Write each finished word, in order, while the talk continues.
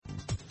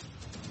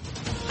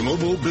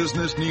Global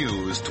business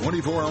news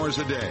 24 hours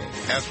a day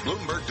at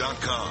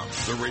Bloomberg.com,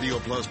 the Radio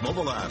Plus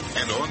mobile app,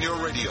 and on your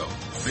radio.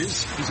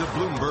 This is a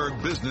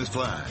Bloomberg Business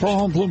Flash.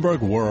 From Bloomberg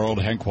World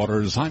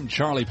headquarters, I'm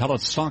Charlie Pellet.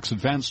 Stocks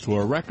advanced to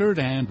a record,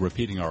 and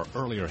repeating our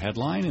earlier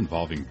headline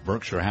involving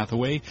Berkshire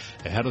Hathaway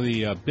ahead of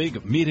the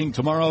big meeting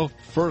tomorrow.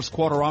 First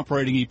quarter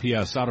operating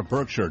EPS out of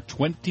Berkshire,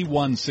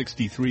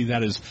 $21.63.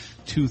 That is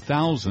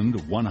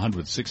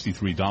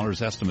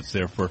 $2,163. Estimates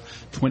there for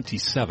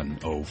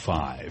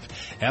 $27.05.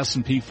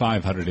 S&P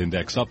 500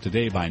 index up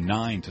today by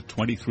 9 to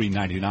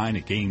 23.99,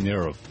 a gain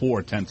there of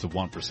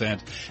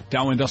 0.4%.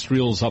 Dow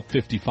Industrials up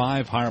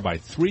 55, higher by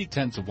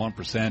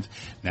 0.3%.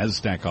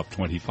 Nasdaq up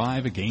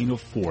 25, a gain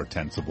of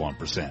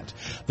 0.4%.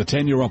 The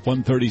 10-year up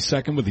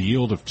 1/32 with a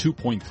yield of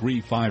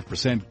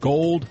 2.35%.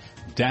 Gold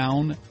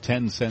down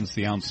 10 cents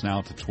the ounce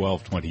now to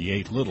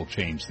 $12.28. Little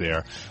change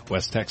there.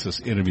 West Texas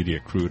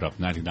Intermediate crude up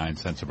 99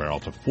 cents a barrel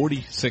to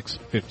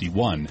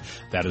 $46.51.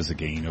 That is a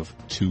gain of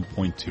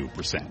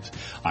 2.2%.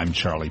 I'm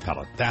Charlie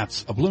Pellet.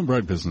 That's a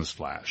Bloomberg Business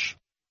Flash.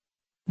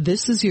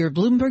 This is your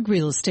Bloomberg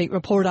Real Estate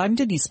Report. I'm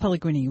Denise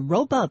Pellegrini.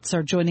 Robots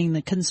are joining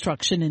the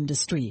construction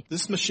industry.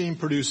 This machine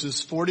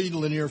produces 40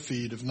 linear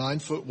feet of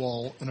 9-foot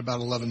wall in about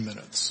 11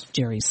 minutes.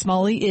 Jerry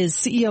Smalley is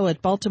CEO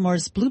at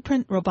Baltimore's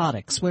Blueprint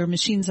Robotics, where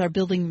machines are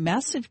building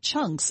massive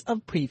chunks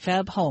of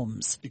prefab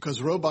homes.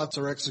 Because robots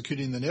are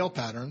executing the nail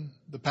pattern,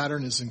 the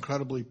pattern is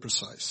incredibly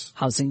precise.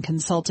 Housing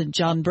consultant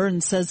John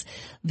Burns says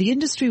the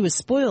industry was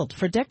spoiled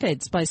for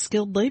decades by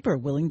skilled labor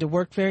willing to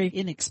work very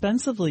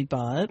inexpensively,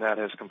 but that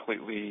has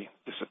completely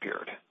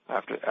disappeared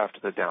after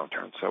the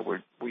downturn. So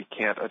we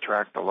can't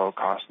attract the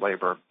low-cost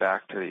labor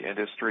back to the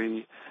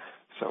industry.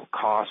 So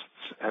costs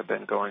have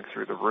been going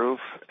through the roof,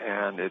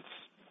 and it's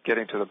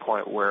getting to the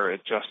point where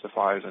it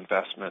justifies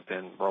investment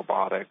in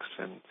robotics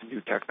and new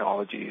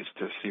technologies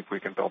to see if we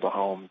can build a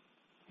home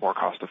more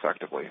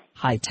cost-effectively.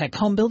 High-tech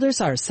home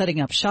builders are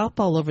setting up shop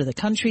all over the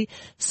country.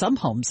 Some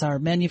homes are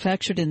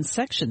manufactured in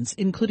sections,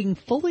 including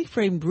fully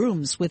framed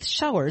rooms with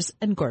showers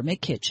and gourmet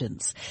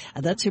kitchens.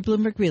 And that's your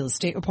Bloomberg Real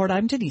Estate Report.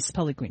 I'm Denise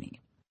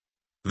Pellegrini.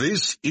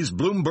 This is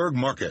Bloomberg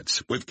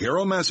Markets with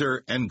Carol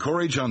Massar and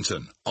Cory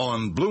Johnson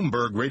on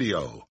Bloomberg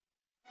Radio.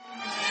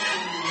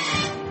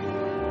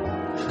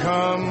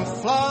 Come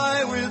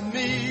fly with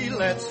me,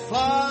 let's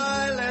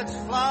fly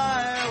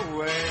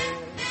away.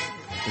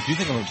 If you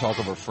think I'm going to talk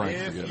over Frank,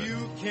 forget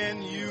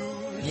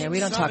it. Yeah, we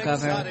don't talk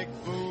over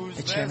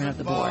the chairman of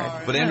the board.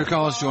 But Andrew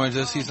Collins joins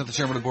us. He's not the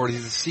chairman of the board.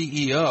 He's the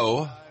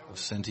CEO of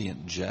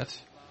Sentient Jet.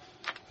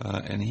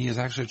 And he is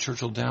actually at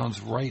Churchill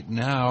Downs right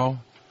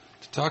now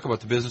to talk about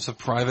the business of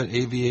private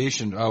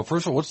aviation.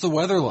 First of all, what's the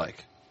weather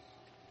like?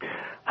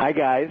 Hi,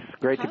 guys.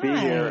 Great to be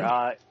here.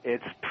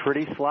 It's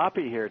pretty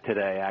sloppy here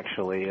today,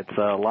 actually. It's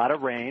a lot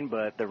of rain,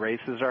 but the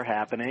races are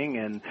happening,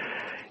 and,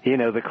 you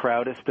know, the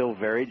crowd is still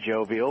very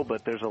jovial,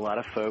 but there's a lot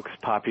of folks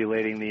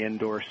populating the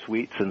indoor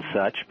suites and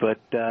such. But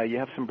you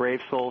have some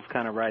brave souls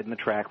kind of riding the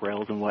track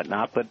rails and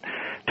whatnot. But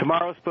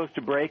tomorrow's supposed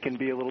to break and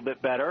be a little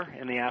bit better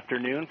in the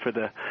afternoon for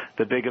the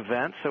big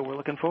event, so we're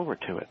looking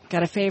forward to it.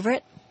 Got a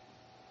favorite?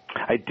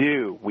 I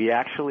do. We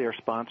actually are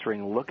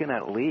sponsoring Looking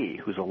at Lee,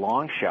 who's a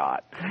long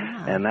shot,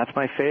 and that's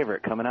my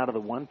favorite, coming out of the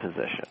 1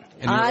 position.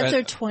 Odds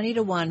are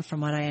 20-1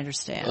 from what I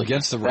understand.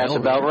 Against the rail? That's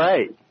about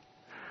right.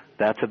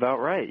 That's about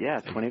right.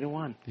 Yeah,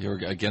 20-1. You're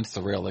against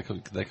the rail. That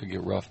could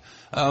get rough.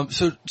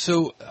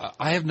 So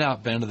I have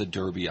not been to the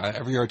Derby.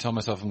 Every year I tell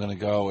myself I'm going to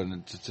go, and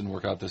it just didn't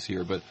work out this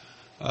year. But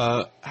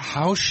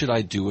how should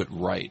I do it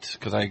right?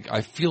 Because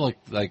I feel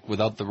like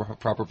without the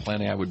proper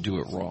planning, I would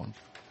do it wrong.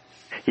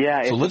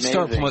 Yeah, so let's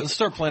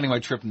start planning my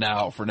trip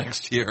now for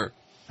next year.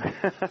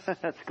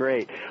 That's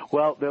great.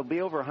 Well, there'll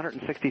be over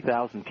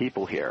 160,000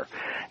 people here.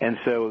 And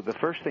so the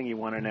first thing you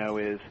want to know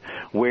is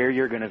where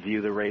you're going to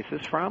view the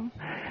races from.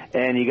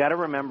 And you got to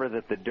remember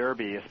that the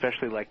Derby,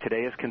 especially like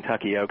today is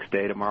Kentucky Oaks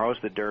Day, tomorrow's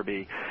the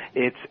Derby,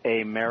 it's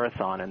a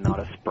marathon and not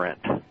a sprint.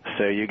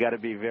 So you got to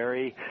be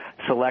very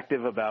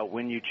selective about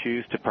when you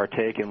choose to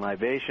partake in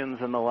libations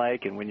and the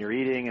like, and when you're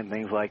eating and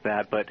things like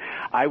that. But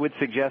I would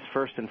suggest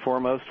first and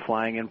foremost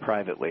flying in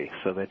privately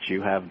so that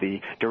you have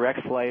the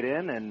direct flight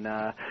in and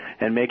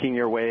making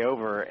your way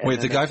over. Wait,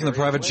 the guy from the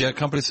private jet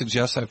company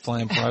suggests I fly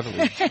in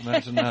privately.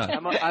 Imagine that.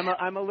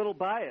 I'm a little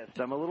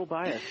biased. I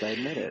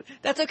admit it.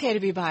 That's okay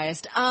to be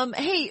biased.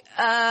 Hey,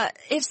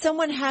 if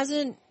someone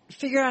hasn't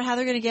figured out how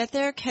they're going to get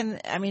there,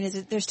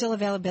 is there still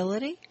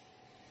availability?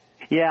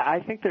 Yeah, I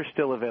think there's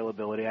still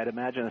availability. I'd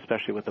imagine,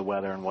 especially with the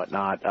weather and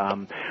whatnot.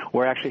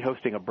 We're actually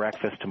hosting a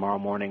breakfast tomorrow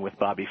morning with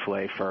Bobby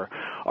Flay for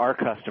our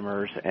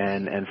customers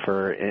and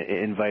for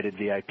invited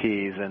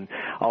VIPs. And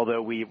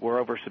although we're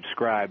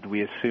oversubscribed,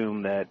 we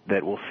assume that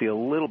we'll see a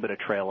little bit of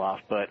trail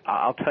off. But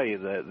I'll tell you,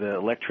 the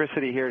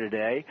electricity here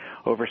today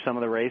over some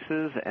of the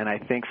races, and I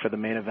think for the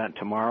main event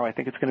tomorrow, I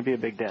think it's going to be a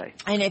big day.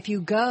 And if you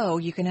go,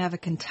 you can have a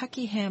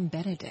Kentucky Ham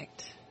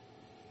Benedict.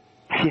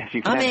 Yes,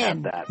 you can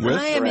have that.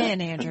 I am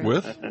in, Andrew.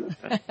 With?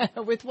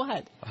 With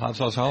what? Hot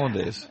sauce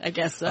hollandaise. I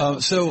guess so.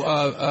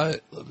 All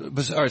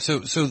right, so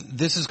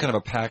this is kind of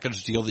a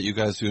package deal that you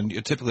guys do, and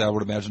typically I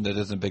would imagine that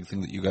isn't a big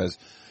thing that you guys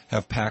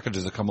have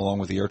packages that come along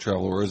with the air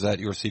travel, or is that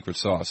your secret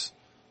sauce?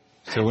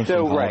 So went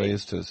from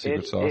holidays to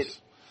secret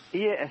sauce.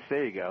 Yes,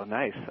 there you go.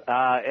 Nice.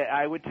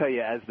 I would tell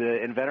you, as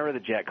the inventor of the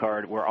Jet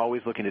Card, we're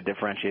always looking to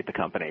differentiate the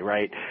company,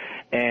 right?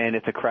 And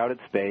it's a crowded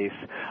space.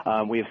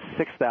 We have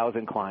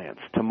 6,000 clients.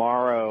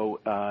 Tomorrow,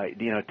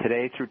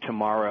 today through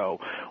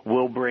tomorrow,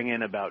 we'll bring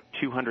in about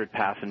 200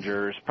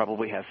 passengers,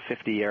 probably have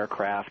 50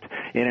 aircraft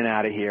in and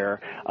out of here.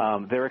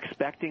 They're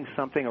expecting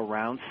something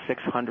around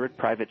 600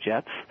 private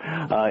jets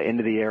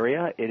into the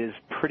area. It is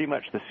pretty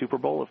much the Super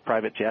Bowl of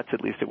private jets, at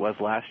least it was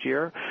last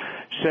year.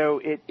 So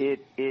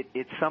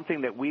it's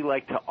something that we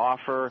like to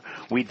offer.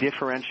 We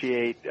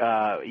differentiate, we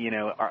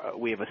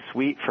have a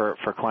suite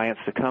for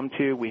clients to come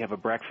to. We have a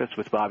breakfast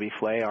with Bobby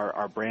Flay,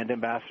 our brand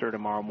ambassador,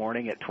 tomorrow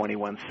morning at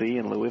 21C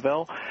in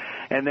Louisville.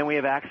 And then we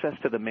have access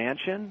to the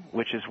mansion,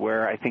 which is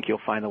where I think you'll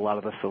find a lot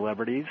of the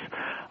celebrities,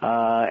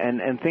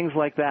 and things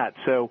like that.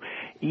 So,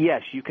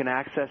 yes, you can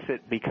access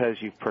it because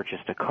you've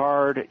purchased a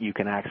card. You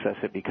can access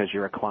it because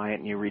you're a client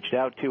and you reached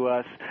out to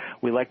us.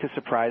 We like to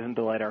surprise and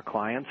delight our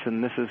clients,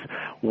 and this is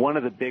one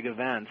of the big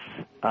events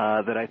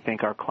that I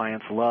think our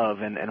clients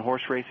love, and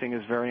horse racing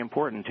is very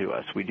important to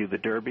us. We do the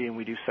Derby and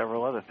we do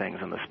several other things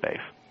in the space.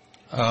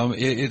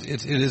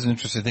 It is an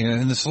interesting thing,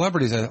 and the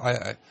celebrities,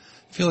 I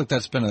feel like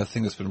that's been a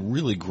thing that's been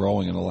really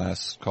growing in the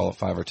last, call it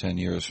 5 or 10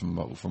 years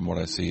from what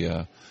I see,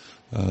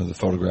 the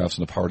photographs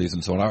and the parties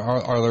and so on.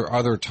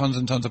 Are there tons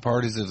and tons of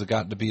parties? Has it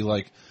gotten to be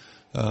like,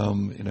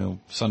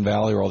 Sun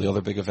Valley or all the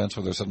other big events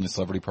where there's suddenly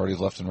celebrity parties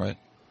left and right?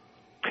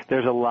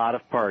 There's a lot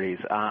of parties.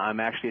 I'm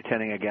actually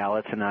attending a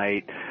gala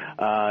tonight.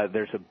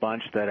 There's a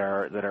bunch that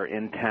are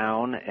in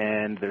town,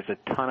 and there's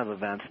a ton of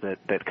events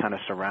that kind of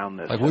surround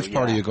this. Like, which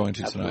party are you going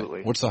to absolutely.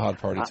 tonight? What's the hot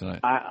party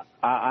tonight?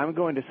 I'm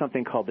going to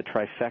something called the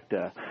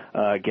Trifecta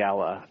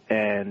Gala,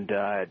 and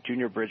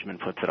Junior Bridgman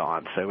puts it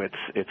on, so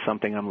it's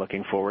something I'm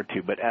looking forward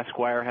to. But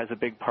Esquire has a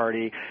big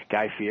party.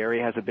 Guy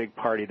Fieri has a big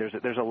party.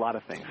 There's a lot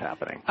of things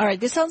happening. All right,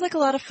 this sounds like a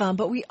lot of fun,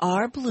 but we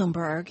are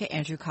Bloomberg,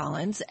 Andrew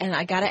Collins, and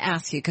I got to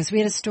ask you, because we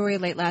had a story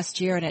late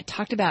last year, and it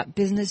talked about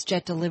business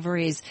jet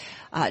deliveries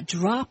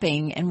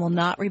dropping and will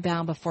not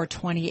rebound before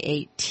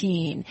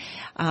 2018.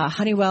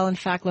 Honeywell, in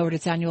fact, lowered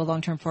its annual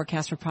long-term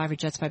forecast for private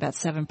jets by about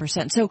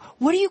 7%. So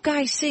what are you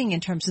guys seeing in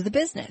terms of the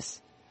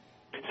business?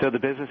 So the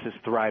business is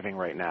thriving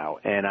right now,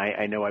 and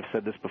I know I've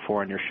said this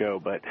before on your show,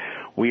 but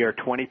we are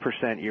 20%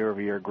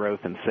 year-over-year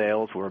growth in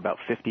sales. We're about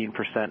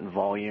 15% in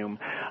volume.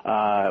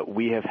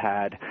 We have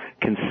had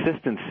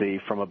consistency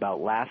from about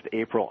last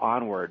April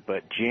onward,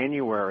 but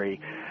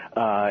January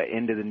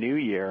into the new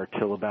year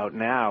till about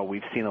now,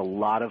 we've seen a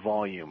lot of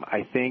volume.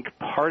 I think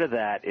part of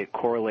that, it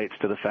correlates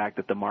to the fact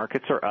that the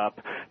markets are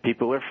up,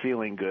 people are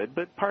feeling good,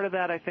 but part of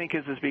that, I think,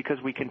 is because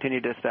we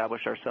continue to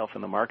establish ourselves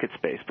in the market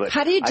space. But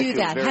how do you do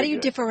that? How do you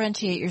good.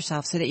 Differentiate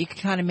yourself so that you can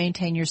kind of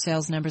maintain your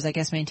sales numbers, I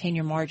guess, maintain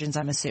your margins,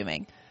 I'm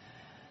assuming?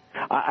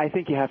 I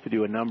think you have to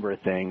do a number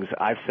of things.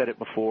 I've said it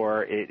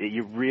before.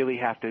 You really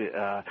have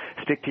to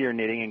stick to your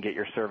knitting and get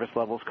your service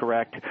levels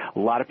correct. A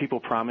lot of people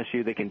promise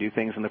you they can do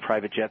things in the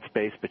private jet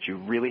space, but you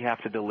really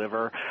have to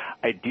deliver.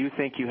 I do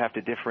think you have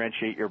to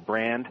differentiate your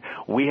brand.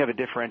 We have a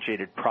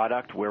differentiated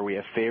product where we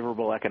have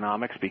favorable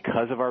economics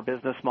because of our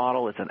business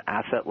model. It's an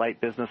asset-light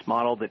business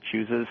model that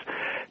chooses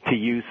to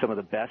use some of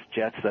the best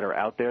jets that are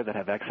out there that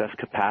have excess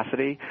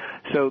capacity.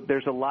 So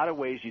there's a lot of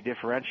ways you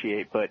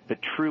differentiate, but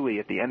truly,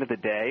 at the end of the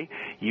day,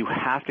 you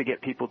have to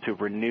get people to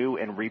renew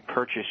and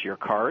repurchase your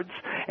cards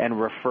and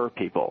refer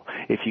people.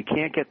 If you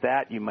can't get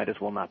that, you might as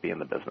well not be in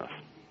the business.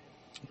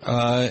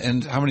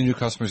 And how many new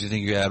customers do you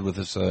think you add with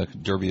this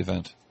Derby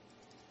event?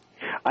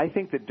 I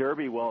think the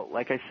Derby, well,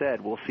 like I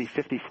said, we'll see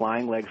 50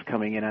 flying legs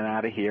coming in and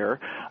out of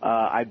here.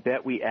 I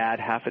bet we add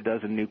half a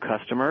dozen new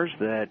customers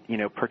that,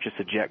 purchase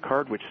a jet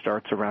card, which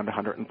starts around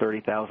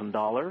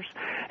 $130,000.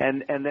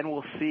 And then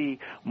we'll see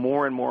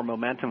more and more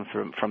momentum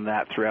from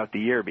that throughout the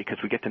year because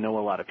we get to know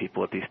a lot of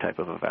people at these type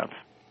of events.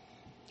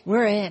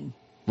 We're in.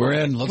 We're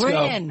in. Let's go.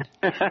 We're in.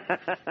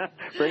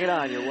 Bring it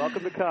on. You're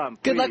welcome to come.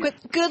 Good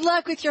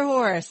luck with your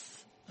horse.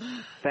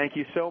 Thank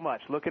you so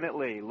much. Looking at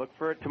Lee. Look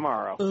for it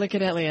tomorrow.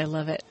 Looking at Lee. I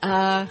love it.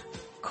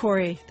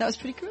 Cory, that was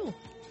pretty cool.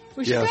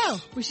 We should go.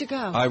 We should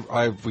go.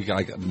 I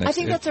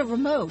think that's a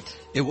remote.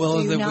 But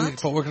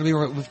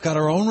we've got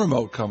our own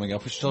remote coming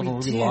up.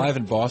 We'll be live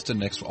in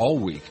Boston all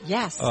week.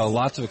 Yes.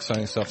 Lots of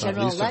exciting stuff.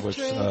 General not least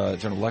Electric. Of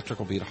which General Electric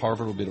will be at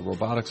Harvard. We'll be at a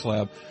robotics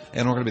lab,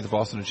 and we're going to be at the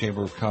Boston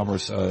Chamber of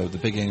Commerce, the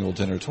big annual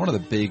dinner. It's one of the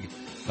big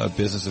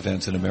business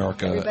events in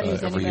America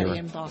every year.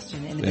 In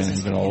Boston, in the and business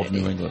even all of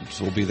community. New England.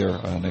 So we'll be there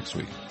next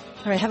week.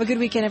 All right. Have a good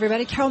weekend,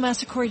 everybody. Carol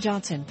Massar, Cory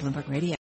Johnson, Bloomberg Radio.